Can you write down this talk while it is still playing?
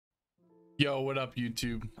Yo, what up,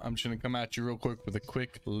 YouTube? I'm just gonna come at you real quick with a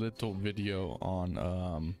quick little video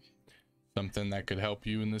on something that could help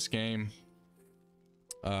you in this game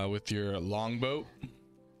with your longboat.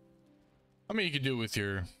 I mean, you could do it with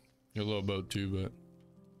your little boat too, but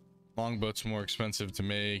longboat's more expensive to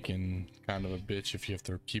make and kind of a bitch if you have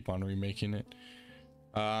to keep on remaking it.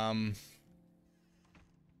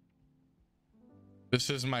 This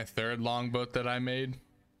is my third longboat that I made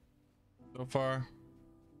so far,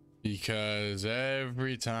 because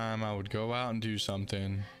every time I would go out and do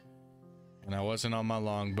something and I wasn't on my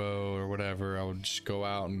longbow or whatever, I would just go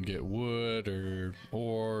out and get wood or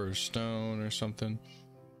ore or stone or something.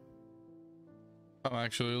 Oh,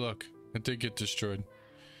 actually, look, it did get destroyed.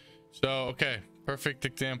 So, okay, perfect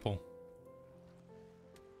example.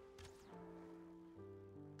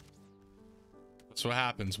 That's what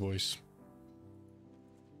happens, boys.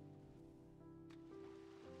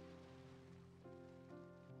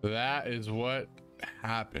 That is what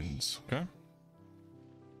happens. Okay.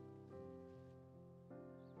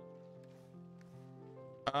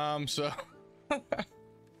 So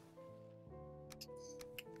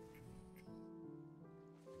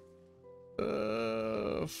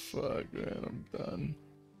fuck, man, I'm done.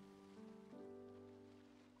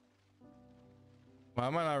 Why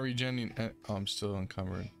am I not regenerating? Oh, I'm still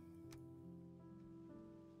encumbered.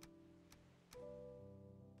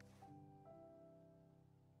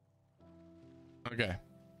 Okay.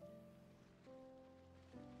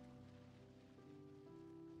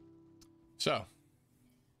 So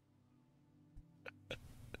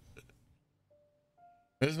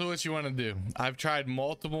this is what you want to do. I've tried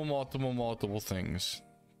multiple things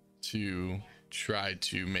to try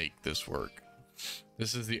to make this work.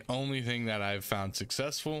 This is the only thing that I've found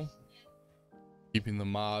successful, keeping the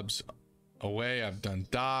mobs away. I've done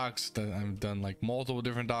docks, I've done like multiple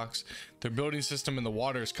different docks. Their building system in the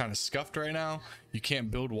water is kind of scuffed right now. You can't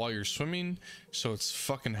build while you're swimming, so it's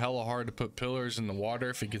fucking hella hard to put pillars in the water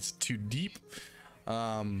if it gets too deep.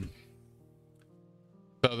 So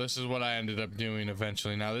this is what I ended up doing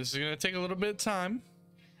eventually. Now this is going to take a little bit of time,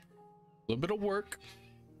 a little bit of work,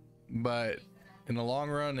 but in the long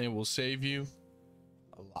run it will save you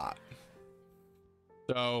a lot.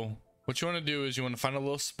 So what you want to do is you want to find a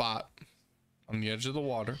little spot on the edge of the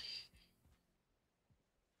water,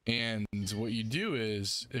 and what you do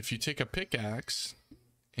is, if you take a pickaxe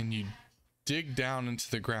and you dig down into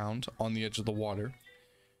the ground on the edge of the water,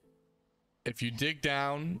 if you dig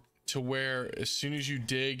down to where as soon as you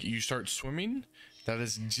dig you start swimming, that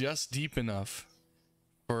is just deep enough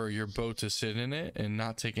for your boat to sit in it and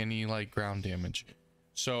not take any like ground damage.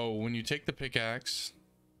 So when you take the pickaxe,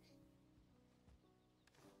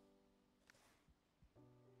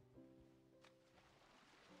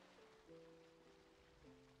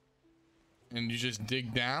 and you just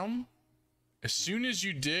dig down, as soon as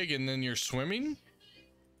you dig and then you're swimming,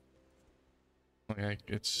 okay,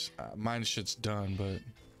 it's mine shit's done, but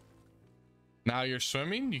now you're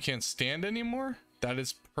swimming, you can't stand anymore. That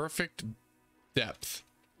is perfect depth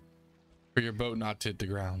for your boat not to hit the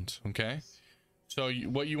ground. Okay, so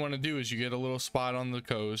what you want to do is you get a little spot on the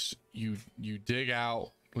coast, you dig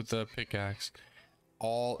out with the pickaxe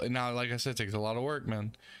all, and now like I said, it takes a lot of work,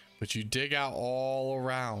 man, but you dig out all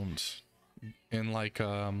around in like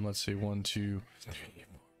let's see, 1 2 3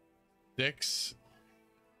 4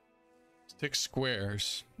 6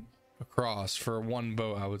 squares across for one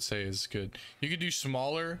boat. I would say is good. You could do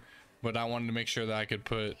smaller, but I wanted to make sure that I could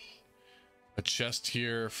put a chest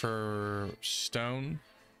here for stone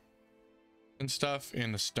and stuff,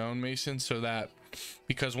 and a stonemason, so that,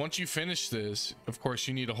 because once you finish this, of course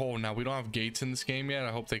you need a hole. Now we don't have gates in this game yet.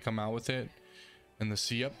 I hope they come out with it in the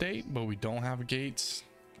C update, but we don't have gates.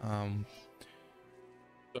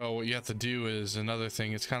 So what you have to do is, another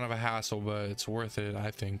thing, it's kind of a hassle, but it's worth it,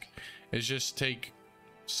 I think, is just take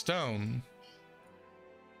stone,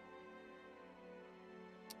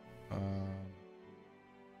 you're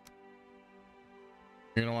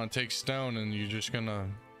gonna want to take stone and you're just gonna,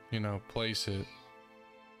 you know, place it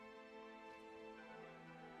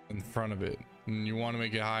in front of it, and you want to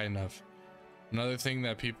make it high enough. Another thing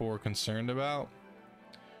that people were concerned about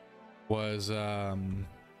was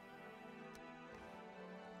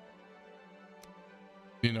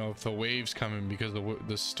you know, if the waves coming, because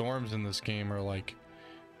the storms in this game are like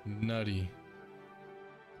nutty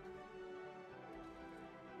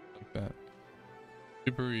like that.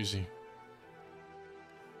 Super easy.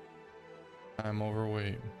 I'm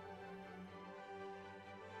overweight.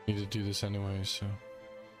 Need to do this anyway, so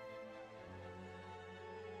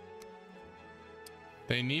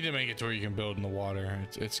they need to make it to where you can build in the water.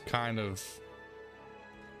 It's kind of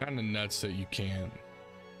nuts that you can't.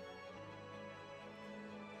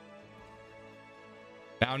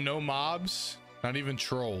 Now no mobs, not even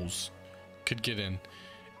trolls could get in.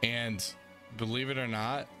 And believe it or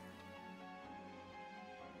not,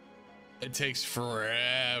 it takes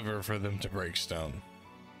forever for them to break stone.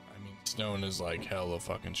 I mean, stone is like hella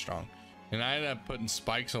fucking strong. And I ended up putting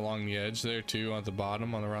spikes along the edge there too, at the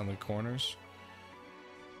bottom, around the corners.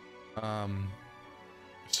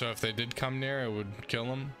 So if they did come near, it would kill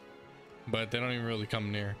them, but they don't even really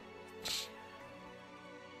come near.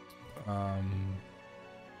 Okay.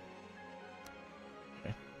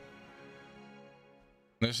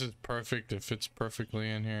 This is perfect. It fits perfectly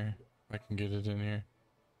in here. I can get it in here.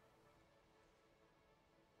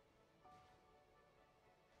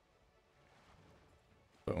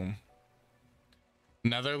 Boom.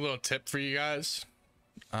 Another little tip for you guys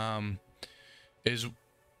is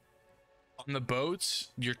on the boats,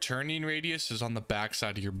 your turning radius is on the back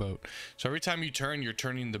side of your boat. So every time you turn, you're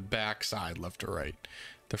turning the back side left or right.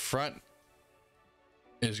 The front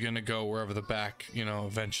is going to go wherever the back, you know,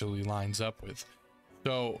 eventually lines up with.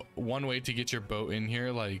 So one way to get your boat in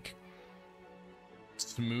here like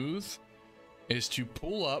smooth is to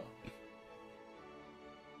pull up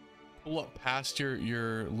past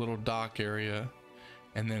your little dock area,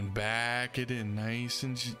 and then back it in nice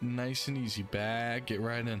and easy. Back it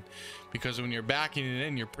right in, because when you're backing it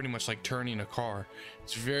in, you're pretty much like turning a car.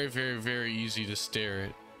 It's very, very, very easy to steer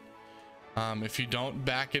it. If you don't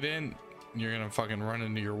back it in, you're gonna fucking run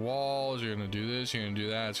into your walls, you're gonna do this, you're gonna do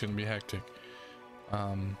that. It's gonna be hectic.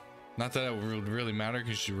 Not that it would really matter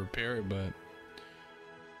because you repair it, but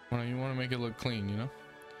well, you want to make it look clean, you know.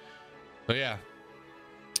 So yeah,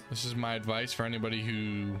 this is my advice for anybody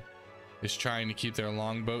who is trying to keep their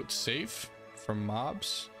longboat safe from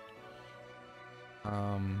mobs,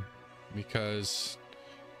 because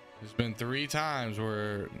there's been 3 times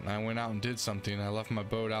where I went out and did something. I left my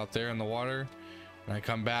boat out there in the water, and I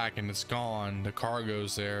come back and it's gone. The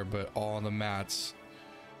cargo's there, but all the mats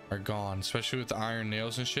are gone. Especially with the iron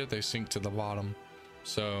nails and shit, they sink to the bottom.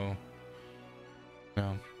 So, you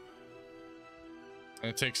know, and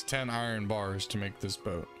it takes 10 iron bars to make this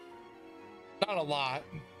boat. Not a lot,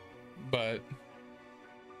 but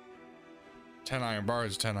 10 iron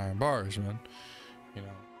bars is 10 iron bars, man. You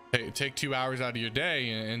know, take 2 hours out of your day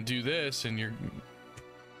and do this, and you don't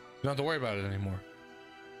have to worry about it anymore,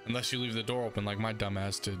 unless you leave the door open like my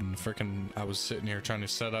dumbass did. And freaking I was sitting here trying to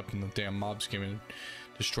set up, and the damn mobs came in and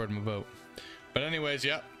destroyed my boat. But anyways,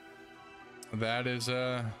 yeah, that is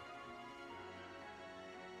a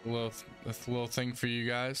little thing for you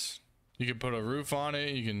guys. You can put a roof on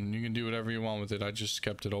it, you can do whatever you want with it. I just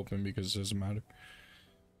kept it open because it doesn't matter.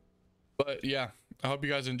 But yeah, I hope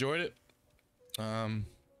you guys enjoyed it. You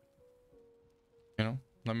know,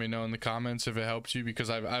 let me know in the comments if it helps you,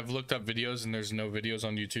 because I've looked up videos and there's no videos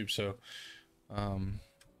on YouTube. So I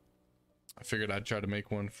figured I'd try to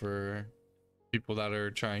make one for people that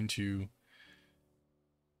are trying to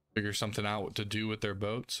figure something out what to do with their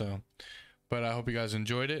boat. So, but I hope you guys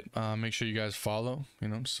enjoyed it. Make sure you guys follow, you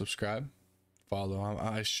know, subscribe, follow.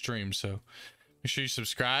 I stream, so make sure you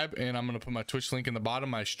subscribe. And I'm gonna put my Twitch link in the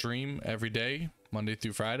bottom. I stream every day, Monday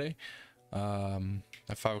through Friday,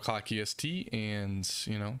 at 5 o'clock EST. And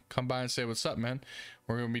you know, come by and say what's up, man.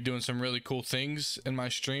 We're gonna be doing some really cool things in my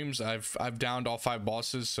streams. I've downed all 5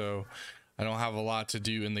 bosses, so I don't have a lot to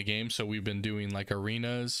do in the game. So we've been doing like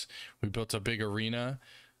arenas. We built a big arena.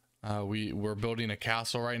 We're building a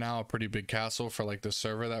castle right now, a pretty big castle for like the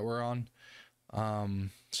server that we're on.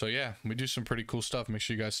 So yeah, we do some pretty cool stuff. Make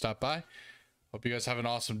sure you guys stop by. Hope you guys have an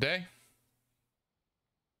awesome day.